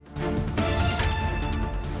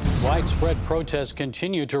Widespread protests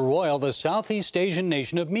continue to roil the Southeast Asian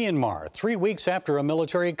nation of Myanmar 3 weeks after a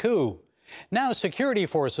military coup. Now security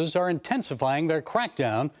forces are intensifying their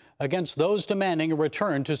crackdown against those demanding a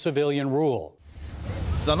return to civilian rule.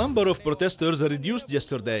 The number of protesters reduced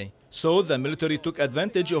yesterday, so the military took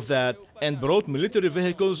advantage of that and brought military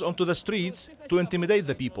vehicles onto the streets to intimidate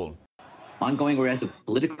the people. Ongoing arrests of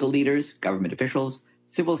political leaders, government officials,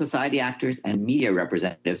 civil society actors, and media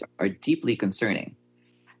representatives are deeply concerning,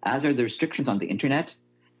 as are the restrictions on the internet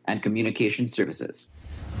and communication services.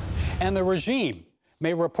 And the regime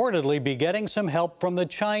may reportedly be getting some help from the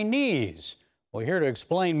Chinese. Well, here to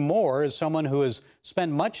explain more is someone who has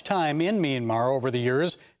spent much time in Myanmar over the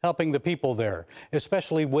years helping the people there,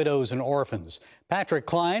 especially widows and orphans. Patrick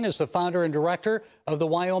Klein is the founder and director of the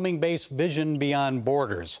Wyoming-based Vision Beyond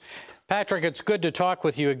Borders. Patrick, it's good to talk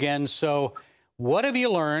with you again. So what have you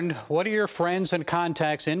learned? What are your friends and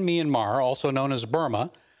contacts in Myanmar, also known as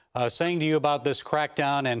Burma, saying to you about this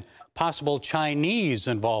crackdown and possible Chinese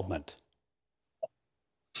involvement?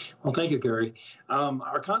 Well, thank you, Gary.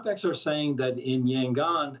 Our contacts are saying that in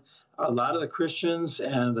Yangon, a lot of the Christians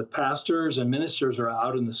and the pastors and ministers are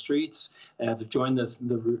out in the streets and have joined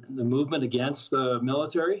the movement against the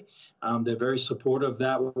military. They're very supportive of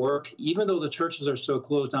that work. Even though the churches are still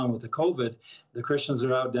closed down with the COVID, the Christians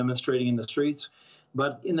are out demonstrating in the streets.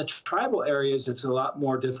 But in the tribal areas, it's a lot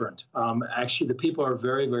more different. Actually, the people are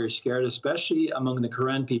very, very scared, especially among the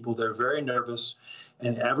Karen people. They're very nervous,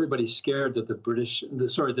 and everybody's scared that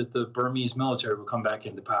the Burmese military will come back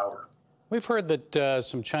into power. We've heard that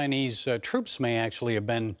some Chinese troops may actually have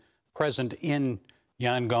been present in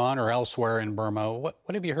Yangon or elsewhere in Burma. What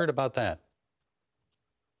have you heard about that?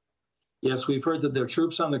 Yes, we've heard that there are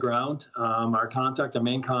troops on the ground. Our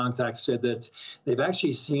main contact, said that they've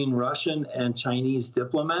actually seen Russian and Chinese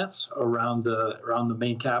diplomats around the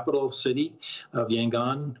main capital city of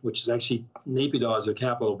Yangon, which is actually Naypyidaw is the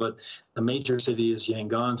capital, but the major city is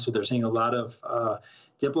Yangon. So they're seeing a lot of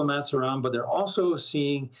diplomats around, but they're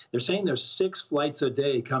saying there's 6 flights a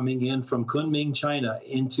day coming in from Kunming, China,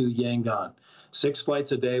 into Yangon. 6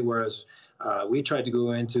 flights a day, whereas we tried to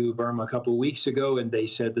go into Burma a couple of weeks ago, and they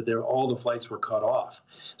said that all the flights were cut off.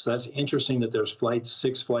 So that's interesting that there's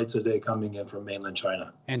 6 flights a day coming in from mainland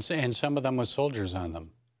China. And some of them with soldiers on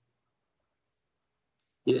them.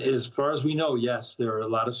 As far as we know, yes, there are a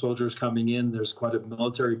lot of soldiers coming in. There's quite a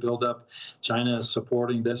military buildup. China is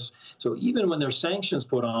supporting this. So even when there's sanctions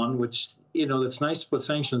put on, which, it's nice to put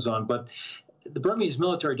sanctions on, but the Burmese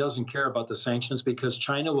military doesn't care about the sanctions because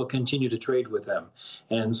China will continue to trade with them.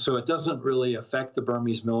 And so it doesn't really affect the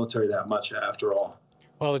Burmese military that much after all.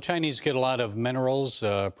 Well, the Chinese get a lot of minerals,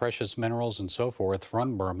 precious minerals and so forth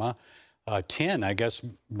from Burma. Tin, I guess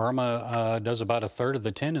Burma does about 1/3 of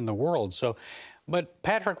the tin in the world. But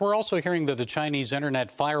Patrick, we're also hearing that the Chinese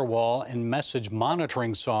internet firewall and message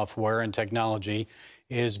monitoring software and technology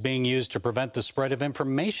is being used to prevent the spread of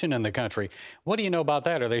information in the country. What do you know about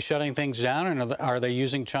that? Are they shutting things down, and are they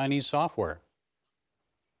using Chinese software?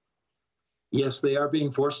 Yes, they are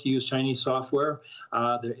being forced to use Chinese software.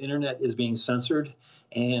 Their internet is being censored.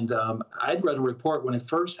 And I'd read a report when it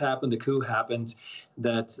first happened, the coup happened,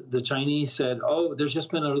 that the Chinese said, there's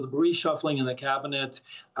just been a reshuffling in the cabinet.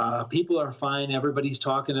 People are fine. Everybody's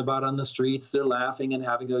talking about on the streets. They're laughing and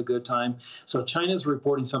having a good time. So China's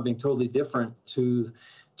reporting something totally different to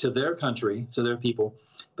their country, to their people.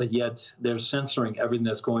 But yet they're censoring everything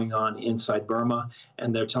that's going on inside Burma.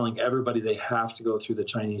 And they're telling everybody they have to go through the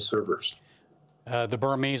Chinese servers. The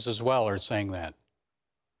Burmese as well are saying that.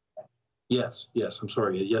 Yes, I'm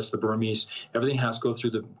sorry. Yes, the Burmese, everything has to go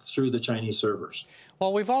through the Chinese servers.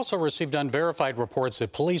 Well, we've also received unverified reports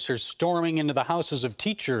that police are storming into the houses of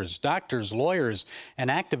teachers, doctors, lawyers, and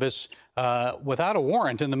activists without a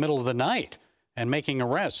warrant in the middle of the night and making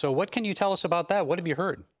arrests. So what can you tell us about that? What have you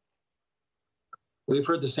heard? We've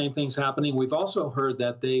heard the same things happening. We've also heard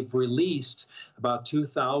that they've released about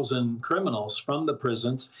 2,000 criminals from the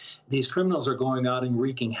prisons. These criminals are going out and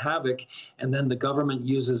wreaking havoc, and then the government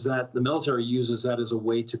uses that, the military uses that as a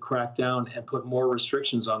way to crack down and put more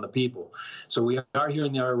restrictions on the people. So we are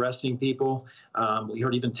hearing they're arresting people. We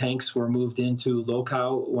heard even tanks were moved into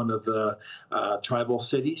Lokau, one of the tribal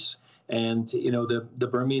cities. And, the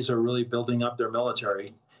Burmese are really building up their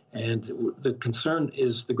military. And the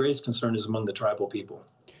greatest concern is among the tribal people.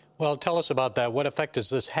 Well, tell us about that. What effect is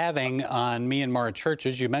this having on Myanmar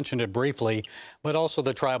churches? You mentioned it briefly, but also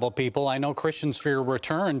the tribal people. I know Christians fear a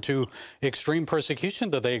return to extreme persecution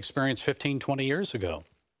that they experienced 15, 20 years ago.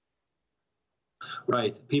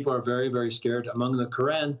 Right. People are very, very scared. Among the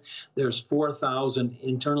Karen, there's 4,000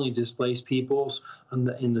 internally displaced peoples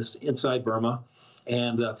inside Burma.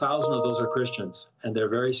 and 1,000 of those are Christians, and they're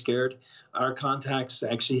very scared. Our contacts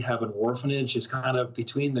actually have an orphanage. It's kind of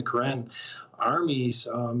between the Karen Army's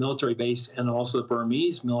military base and also the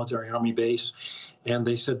Burmese military army base. And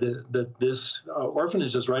they said that this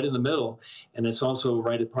orphanage is right in the middle, and it's also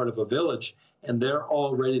right at part of a village. And they're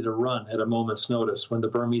all ready to run at a moment's notice when the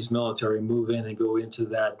Burmese military move in and go into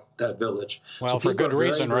that village. Well, so for good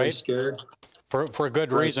reason, very, right? Scared. For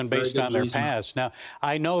good reason based on their past. Now,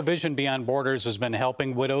 I know Vision Beyond Borders has been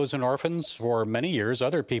helping widows and orphans for many years,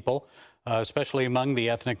 other people, especially among the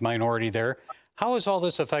ethnic minority there. How is all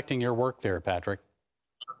this affecting your work there, Patrick?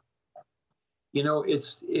 You know,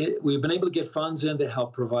 we've been able to get funds in to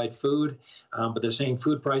help provide food, but they're saying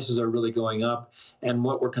food prices are really going up. And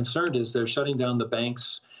what we're concerned is they're shutting down the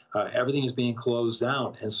banks. Everything is being closed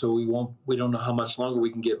down, and so we don't know how much longer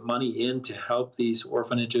we can get money in to help these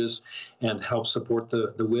orphanages and help support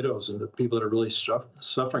the widows and the people that are really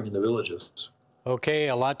suffering in the villages. Okay,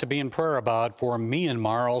 a lot to be in prayer about for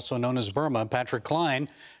Myanmar, also known as Burma. Patrick Klein,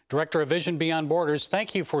 Director of Vision Beyond Borders,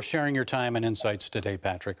 thank you for sharing your time and insights today,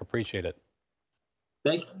 Patrick. Appreciate it.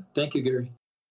 Thank you, Gary.